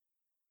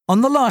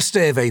On the last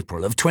day of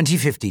April of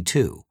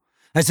 2052,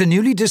 as a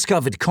newly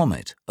discovered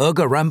comet,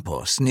 Urga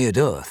Rampos, neared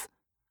Earth,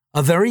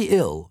 a very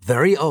ill,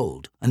 very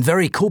old, and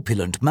very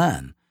corpulent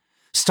man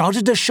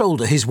started to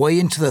shoulder his way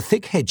into the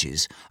thick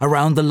hedges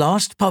around the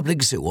last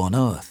public zoo on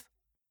Earth.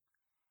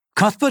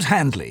 Cuthbert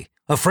Handley,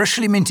 a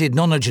freshly minted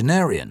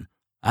nonagenarian,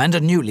 and a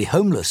newly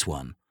homeless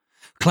one,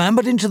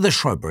 clambered into the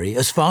shrubbery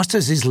as fast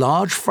as his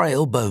large,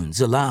 frail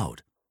bones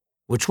allowed,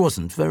 which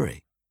wasn't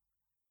very.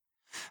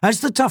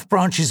 As the tough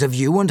branches of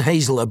yew and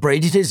hazel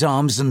abraded his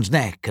arms and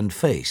neck and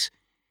face,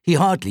 he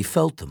hardly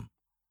felt them.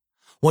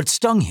 What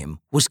stung him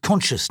was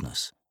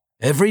consciousness,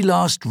 every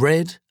last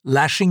red,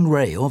 lashing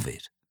ray of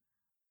it.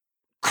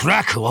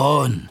 "Crack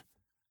on,"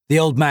 the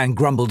old man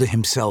grumbled to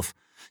himself,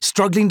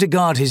 struggling to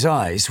guard his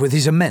eyes with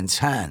his immense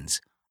hands.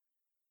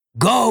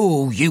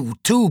 "Go, you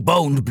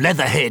two-boned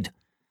bletherhead!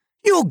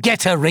 You'll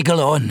get a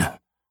wriggle on!"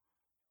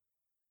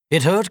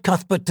 It hurt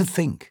Cuthbert to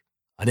think,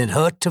 and it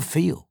hurt to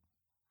feel.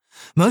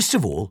 Most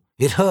of all,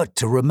 it hurt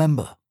to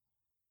remember.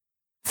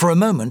 For a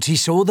moment he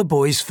saw the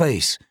boy's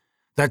face,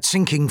 that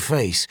sinking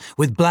face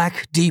with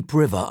black, deep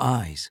river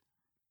eyes.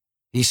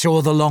 He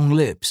saw the long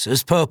lips,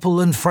 as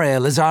purple and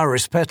frail as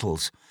iris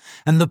petals,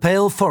 and the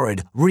pale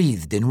forehead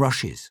wreathed in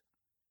rushes.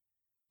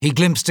 He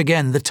glimpsed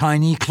again the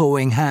tiny,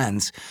 clawing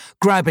hands,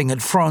 grabbing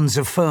at fronds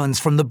of ferns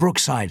from the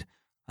brookside,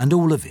 and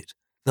all of it,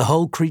 the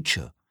whole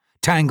creature,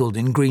 tangled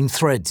in green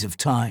threads of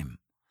time,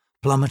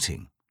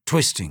 plummeting,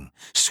 twisting,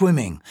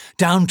 swimming,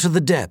 down to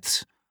the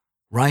depths,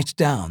 right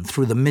down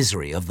through the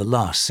misery of the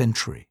last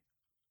century.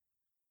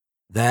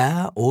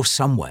 There, or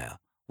somewhere,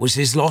 was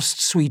his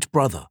lost sweet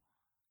brother,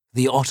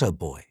 the otter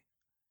boy.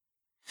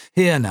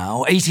 Here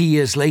now, 80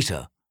 years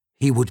later,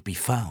 he would be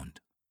found.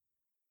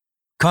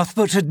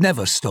 Cuthbert had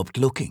never stopped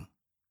looking.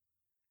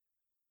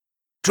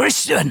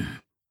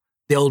 "Tristan!"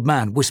 the old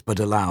man whispered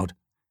aloud.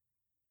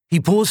 He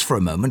paused for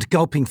a moment,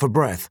 gulping for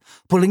breath,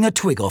 pulling a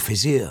twig off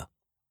his ear.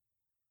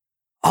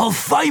 "I'll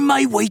find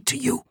my way to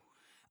you,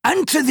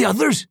 and to the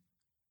others."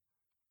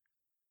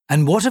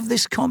 And what of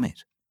this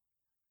comet?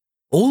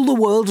 All the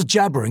world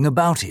jabbering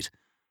about it,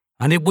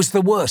 and it was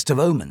the worst of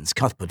omens,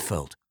 Cuthbert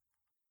felt.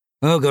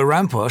 Urga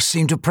Rampos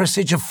seemed to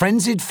presage a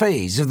frenzied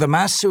phase of the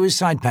mass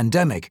suicide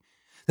pandemic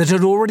that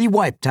had already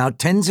wiped out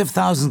tens of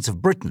thousands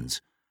of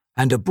Britons,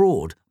 and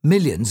abroad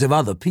millions of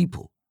other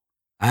people,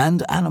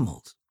 and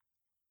animals.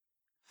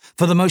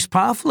 For the most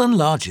powerful and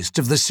largest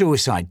of the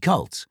suicide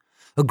cults,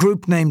 a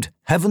group named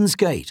Heaven's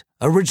Gate,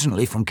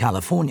 originally from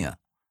California,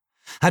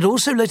 had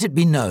also let it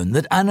be known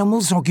that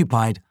animals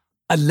occupied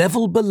a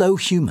level below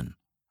human,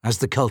 as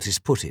the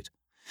cultists put it,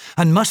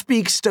 and must be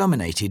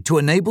exterminated to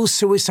enable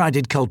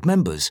suicided cult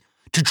members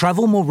to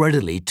travel more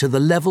readily to the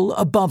level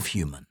above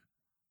human.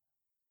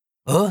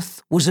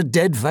 Earth was a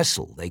dead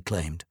vessel, they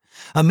claimed,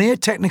 a mere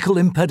technical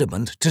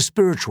impediment to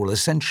spiritual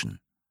ascension.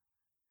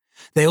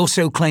 They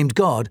also claimed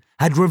God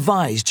had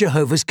revised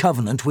Jehovah's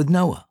covenant with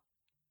Noah.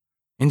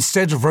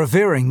 Instead of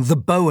revering the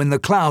bow in the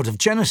cloud of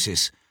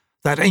Genesis,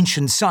 that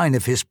ancient sign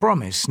of his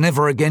promise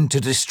never again to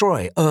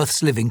destroy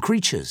Earth's living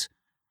creatures,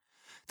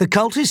 the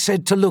cult is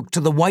said to look to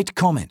the white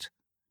comet,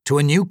 to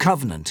a new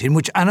covenant in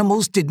which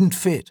animals didn't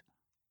fit,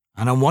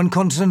 and on one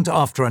continent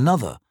after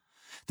another,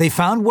 they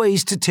found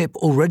ways to tip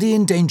already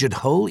endangered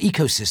whole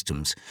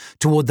ecosystems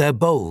toward their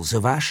bowls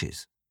of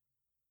ashes.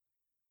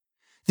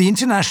 The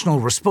international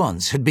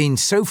response had been,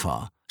 so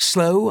far,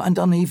 slow and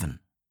uneven.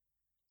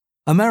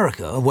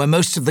 America, where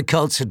most of the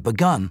cults had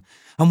begun,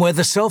 and where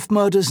the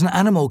self-murders and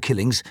animal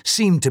killings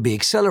seemed to be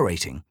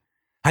accelerating,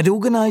 had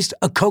organized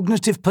a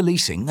cognitive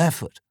policing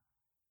effort.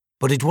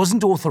 But it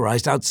wasn't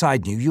authorized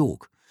outside New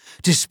York,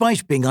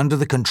 despite being under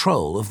the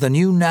control of the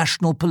new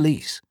National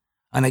Police,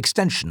 an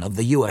extension of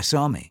the U.S.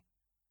 Army.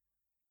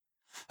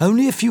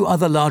 Only a few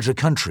other larger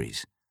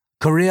countries,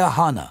 Korea,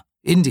 Hana,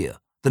 India,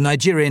 the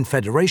Nigerian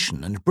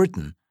Federation, and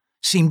Britain,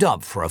 seemed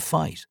up for a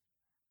fight.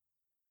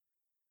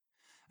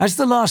 As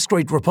the last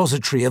great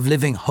repository of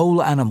living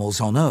whole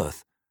animals on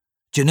Earth,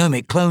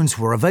 genomic clones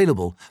were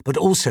available but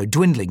also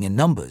dwindling in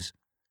numbers.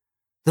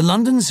 The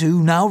London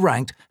Zoo now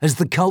ranked as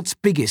the cult's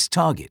biggest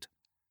target,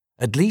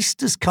 at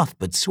least as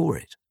Cuthbert saw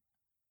it.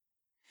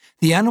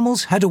 The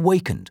animals had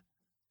awakened,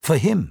 for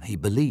him, he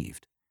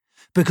believed,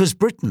 because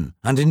Britain,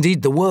 and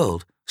indeed the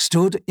world,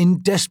 stood in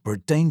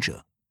desperate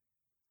danger.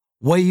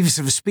 Waves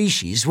of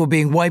species were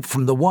being wiped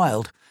from the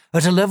wild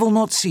at a level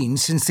not seen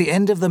since the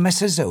end of the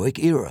Mesozoic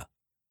era.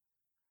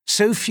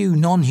 So few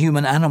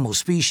non-human animal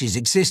species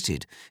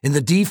existed in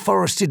the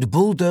deforested,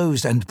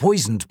 bulldozed and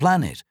poisoned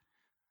planet,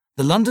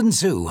 the London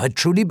Zoo had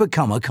truly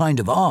become a kind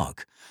of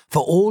ark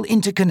for all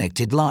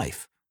interconnected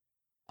life,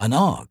 an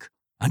ark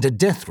and a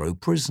death row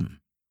prison.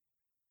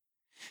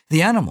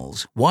 The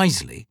animals,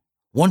 wisely,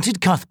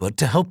 wanted Cuthbert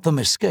to help them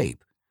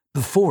escape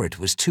before it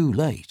was too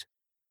late.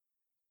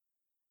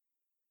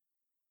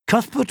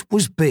 Cuthbert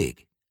was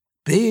big,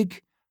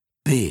 big,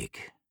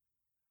 big.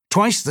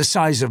 Twice the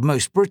size of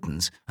most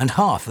Britons and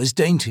half as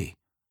dainty.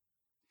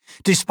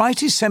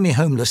 Despite his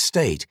semi-homeless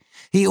state,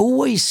 he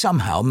always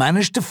somehow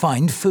managed to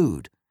find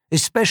food,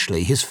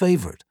 especially his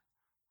favourite,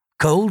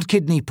 cold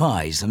kidney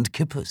pies and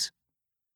kippers.